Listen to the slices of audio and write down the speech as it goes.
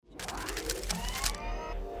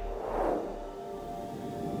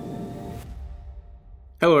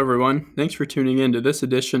Hello, everyone. Thanks for tuning in to this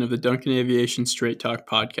edition of the Duncan Aviation Straight Talk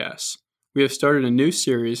podcast. We have started a new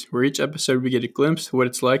series where each episode we get a glimpse of what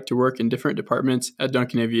it's like to work in different departments at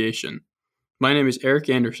Duncan Aviation. My name is Eric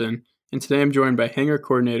Anderson, and today I'm joined by Hangar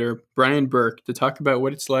Coordinator Brian Burke to talk about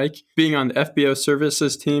what it's like being on the FBO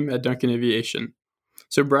services team at Duncan Aviation.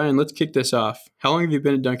 So, Brian, let's kick this off. How long have you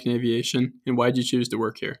been at Duncan Aviation, and why did you choose to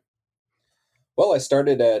work here? Well, I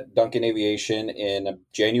started at Duncan Aviation in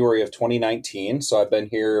January of 2019, so I've been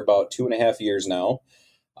here about 2.5 years now.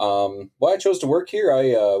 Why I chose to work here,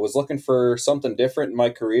 I was looking for something different in my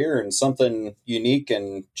career and something unique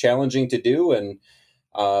and challenging to do. And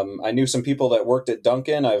I knew some people that worked at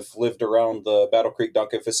Duncan. I've lived around the Battle Creek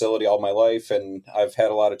Duncan facility all my life, and I've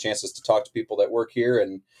had a lot of chances to talk to people that work here.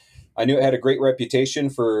 And I knew it had a great reputation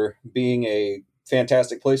for being a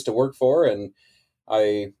fantastic place to work for. And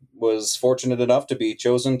I was fortunate enough to be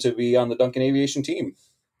chosen to be on the Duncan Aviation team.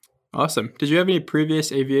 Awesome. Did you have any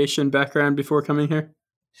previous aviation background before coming here?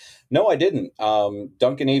 No, I didn't.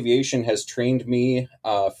 Duncan Aviation has trained me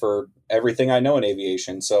for everything I know in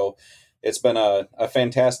aviation. So it's been a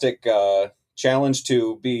fantastic challenge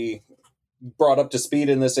to be brought up to speed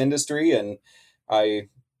in this industry. And I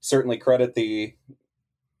certainly credit the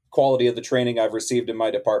quality of the training I've received in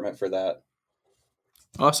my department for that.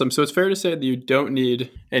 Awesome. So it's fair to say that you don't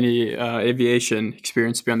need any aviation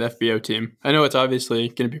experience to be on the FBO team. I know it's obviously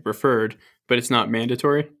going to be preferred, but it's not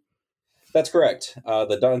mandatory. That's correct.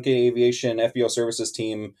 The Duncan Aviation FBO services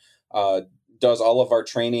team does all of our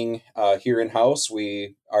training here in-house.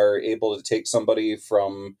 We are able to take somebody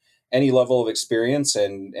from any level of experience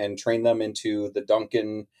and train them into the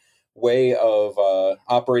Duncan way of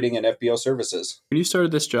operating in FBO services. When you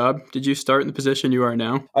started this job, did you start in the position you are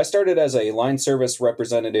now? I started as a line service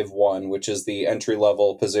representative 1, which is the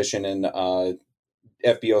entry-level position in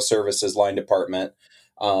FBO services line department.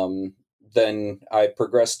 Then I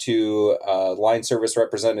progressed to line service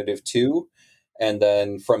representative 2. And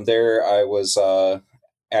then from there, I was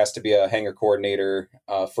asked to be a hangar coordinator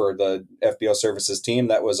for the FBO services team.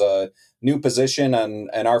 That was a new position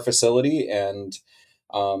in our facility. And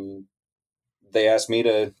they asked me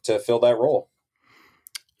to fill that role.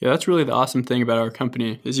 Yeah, that's really the awesome thing about our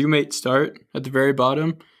company is you may start at the very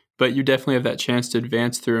bottom, but you definitely have that chance to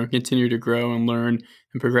advance through and continue to grow and learn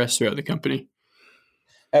and progress throughout the company.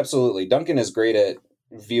 Absolutely. Duncan is great at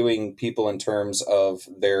viewing people in terms of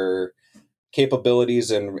their capabilities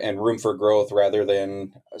and room for growth rather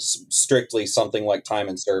than strictly something like time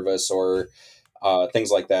and service or things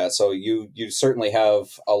like that. So you certainly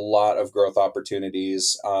have a lot of growth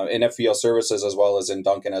opportunities in FVL services as well as in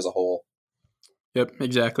Duncan as a whole. Yep,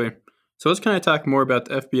 exactly. So let's kind of talk more about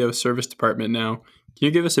the FBO service department now. Can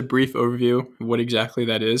you give us a brief overview of what exactly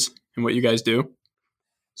that is and what you guys do?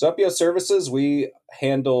 So FBO services, we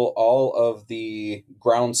handle all of the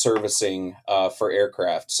ground servicing for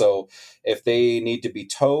aircraft. So if they need to be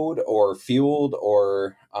towed or fueled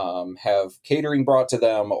or have catering brought to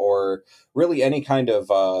them or really any kind of,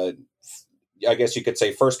 I guess you could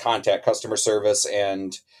say, first contact customer service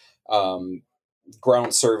and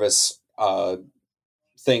ground service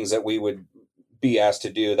things that we would be asked to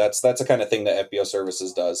do. That's the kind of thing that FBO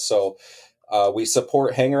services does. So we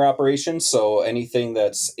support hangar operations. So anything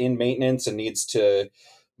that's in maintenance and needs to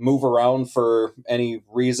move around for any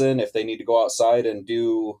reason, if they need to go outside and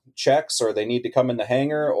do checks or they need to come in the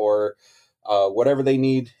hangar or whatever they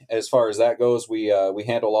need as far as that goes, we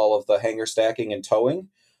handle all of the hangar stacking and towing.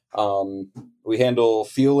 We handle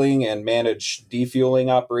fueling and manage defueling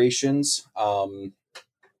operations.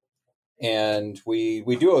 And we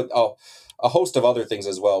do a host of other things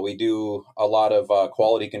as well. We do a lot of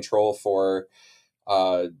quality control for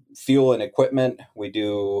fuel and equipment. We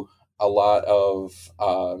do a lot of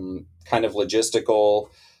kind of logistical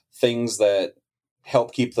things that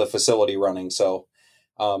help keep the facility running. So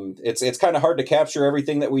it's kind of hard to capture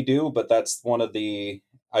everything that we do, but that's one of the,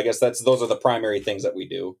 I guess those are the primary things that we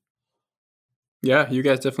do. Yeah, you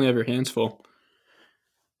guys definitely have your hands full.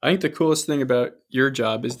 I think the coolest thing about your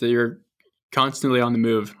job is that you're constantly on the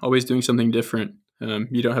move, always doing something different.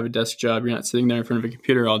 You don't have a desk job. You're not sitting there in front of a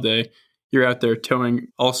computer all day. You're out there towing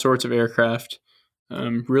all sorts of aircraft.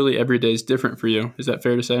 Really, every day is different for you. Is that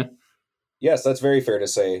fair to say? Yes, that's very fair to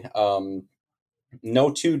say.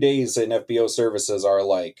 No 2 days in FBO services are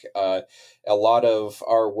alike. A lot of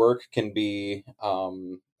our work can be,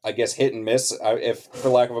 I guess, hit and miss, if for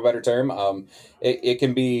lack of a better term. It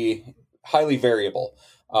can be highly variable.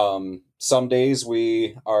 Some days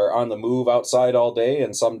we are on the move outside all day,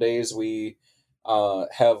 and some days we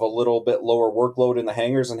have a little bit lower workload in the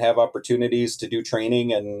hangars and have opportunities to do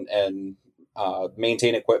training and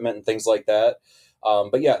maintain equipment and things like that.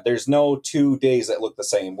 But yeah, there's no 2 days that look the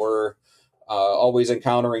same. We're always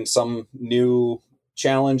encountering some new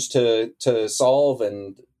challenge to solve,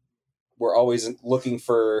 and we're always looking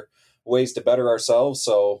for ways to better ourselves.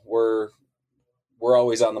 So we're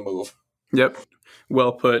always on the move. Yep.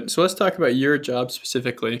 Well put. So let's talk about your job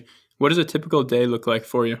specifically. What does a typical day look like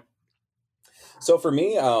for you? So for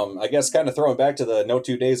me, I guess kind of throwing back to the no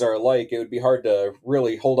 2 days are alike, it would be hard to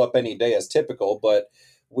really hold up any day as typical. But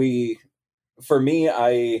we, for me,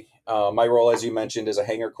 my role, as you mentioned, is a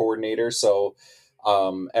hangar coordinator. So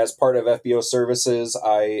as part of FBO services,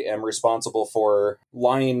 I am responsible for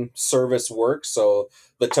line service work. So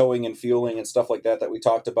the towing and fueling and stuff like that we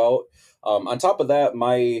talked about. On top of that,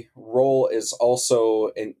 my role is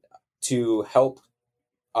also to help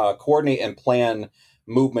coordinate and plan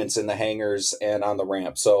movements in the hangars and on the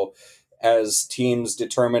ramp. So as teams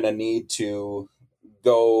determine a need to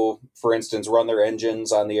go, for instance, run their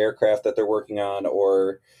engines on the aircraft that they're working on,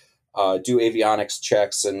 or do avionics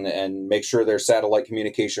checks and make sure their satellite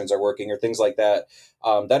communications are working or things like that.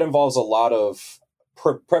 That involves a lot of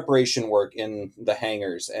preparation work in the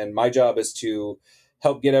hangars. And my job is to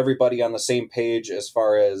help get everybody on the same page as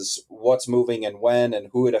far as what's moving and when and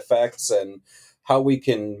who it affects and how we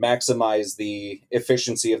can maximize the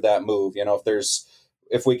efficiency of that move.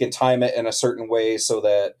 If we can time it in a certain way so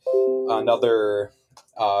that another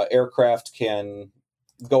aircraft can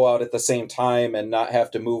go out at the same time and not have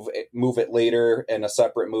to move it later in a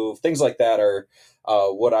separate move. Things like that are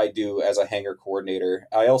what I do as a hangar coordinator.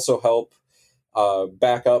 I also help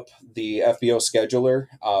back up the FBO scheduler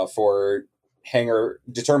for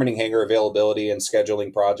determining hangar availability and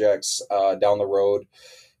scheduling projects down the road.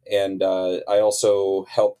 And I also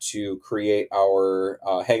help to create our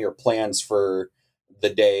hangar plans for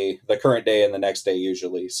the current day and the next day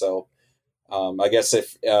usually. So I guess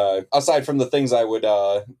if aside from the things I would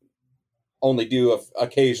only do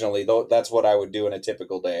occasionally, though, that's what I would do in a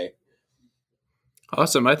typical day.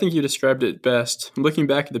 Awesome. I think you described it best. Looking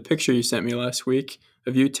back at the picture you sent me last week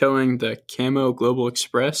of you towing the Camo Global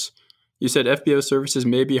Express, you said FBO services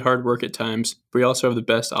may be hard work at times, but we also have the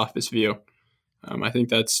best office view. I think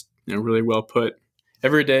that's really well put.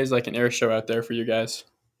 Every day is like an air show out there for you guys.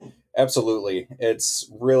 Absolutely. It's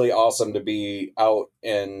really awesome to be out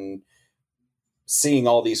and seeing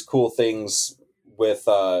all these cool things with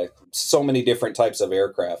so many different types of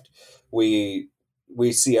aircraft. We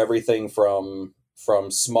see everything from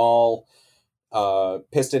small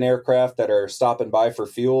piston aircraft that are stopping by for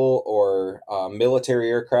fuel, or military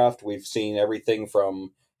aircraft. We've seen everything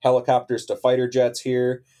from helicopters to fighter jets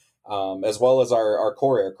here, as well as our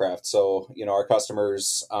core aircraft. So our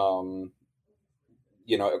customers,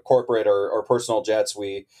 corporate or personal jets,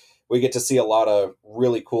 we get to see a lot of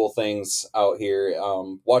really cool things out here.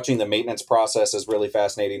 Watching the maintenance process is really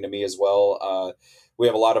fascinating to me as well. We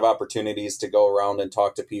have a lot of opportunities to go around and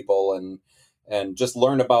talk to people and just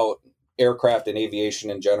learn about aircraft and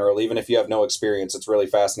aviation in general. Even if you have no experience, it's really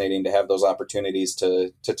fascinating to have those opportunities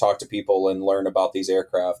to talk to people and learn about these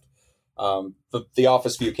aircraft. The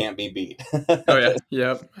office view can't be beat. Oh yeah,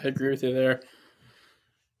 yep, I agree with you there.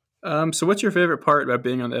 So what's your favorite part about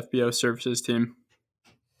being on the FBO services team?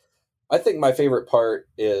 I think my favorite part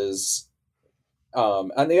is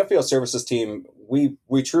on the FBO services team,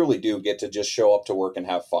 we truly do get to just show up to work and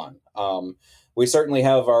have fun. We certainly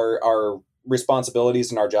have our responsibilities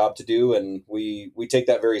and our job to do, and we take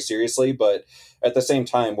that very seriously. But at the same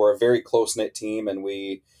time, we're a very close knit team, and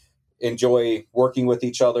we enjoy working with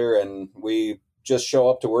each other, and we just show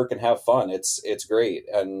up to work and have fun. It's great,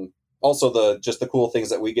 and also the cool things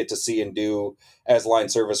that we get to see and do as line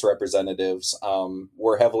service representatives.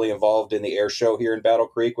 We're heavily involved in the air show here in Battle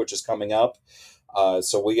Creek, which is coming up.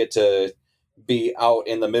 So we get to be out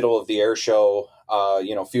in the middle of the air show,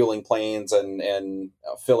 fueling planes and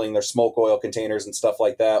filling their smoke oil containers and stuff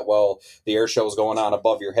like that while the air show is going on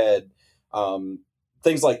above your head.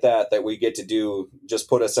 Things like that we get to do just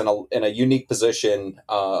put us in a unique position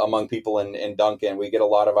among people in Duncan. We get a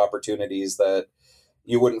lot of opportunities that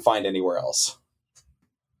you wouldn't find anywhere else.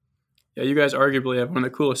 Yeah, you guys arguably have one of the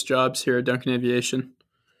coolest jobs here at Duncan Aviation.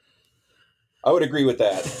 I would agree with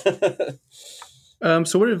that.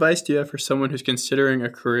 So what advice do you have for someone who's considering a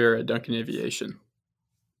career at Duncan Aviation?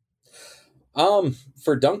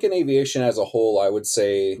 For Duncan Aviation as a whole, I would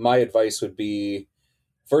say my advice would be,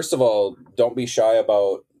 first of all, don't be shy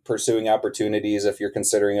about pursuing opportunities if you're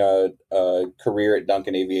considering a career at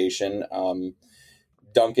Duncan Aviation.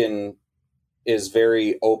 Duncan is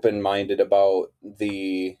very open-minded about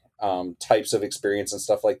the types of experience and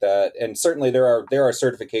stuff like that. And certainly there are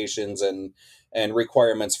certifications and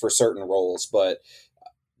requirements for certain roles, but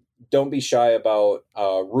don't be shy about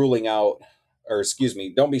ruling out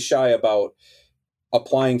don't be shy about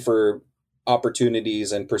applying for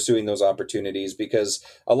opportunities and pursuing those opportunities, because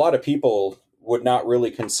a lot of people would not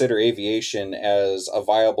really consider aviation as a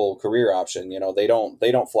viable career option. They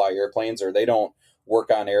don't fly airplanes, or they don't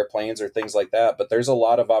work on airplanes or things like that. But there's a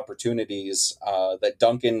lot of opportunities that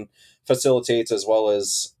Duncan facilitates, as well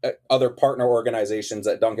as other partner organizations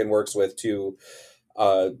that Duncan works with to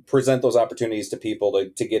present those opportunities to people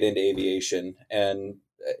to get into aviation. And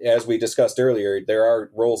as we discussed earlier, there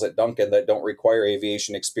are roles at Duncan that don't require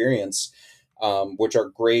aviation experience, which are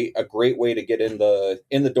a great way to get in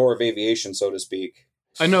the door of aviation, so to speak.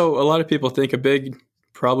 I know a lot of people think a big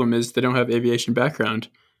problem is they don't have aviation background.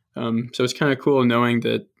 So it's kind of cool knowing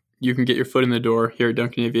that you can get your foot in the door here at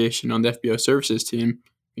Duncan Aviation on the FBO services team,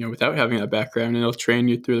 without having that background, and they'll train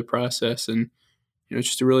you through the process. And, it's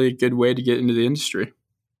just a really good way to get into the industry.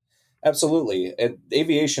 Absolutely.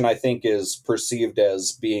 Aviation, I think, is perceived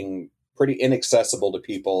as being pretty inaccessible to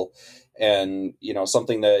people, and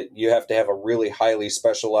something that you have to have a really highly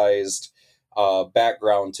specialized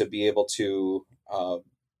background to be able to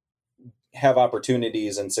have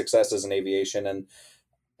opportunities and successes in aviation.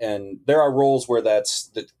 And there are roles where that's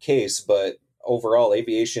the case, but overall,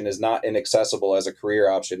 aviation is not inaccessible as a career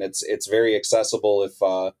option. It's very accessible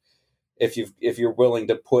if you're willing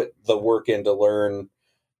to put the work in to learn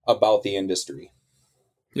about the industry.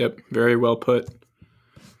 Yep, very well put.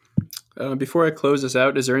 Before I close this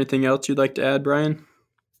out, is there anything else you'd like to add, Brian?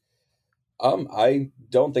 I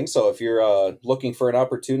don't think so. If you're looking for an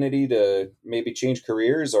opportunity to maybe change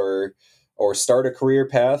careers or start a career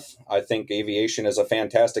path, I think aviation is a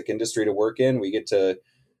fantastic industry to work in. We get to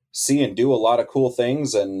see and do a lot of cool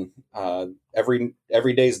things, and every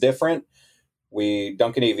day is different.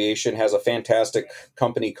 Duncan Aviation has a fantastic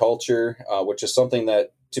company culture, which is something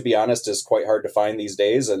that, to be honest, is quite hard to find these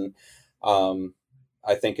days. And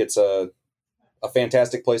I think it's a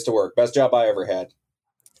fantastic place to work. Best job I ever had.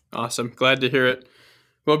 Awesome. Glad to hear it.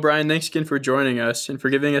 Well, Brian, thanks again for joining us and for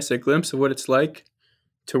giving us a glimpse of what it's like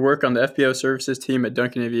to work on the FBO services team at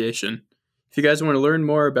Duncan Aviation. If you guys want to learn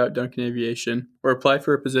more about Duncan Aviation or apply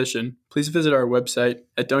for a position, please visit our website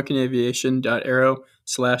at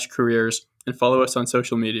duncanaviation.aero/careers and follow us on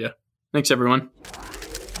social media. Thanks, everyone.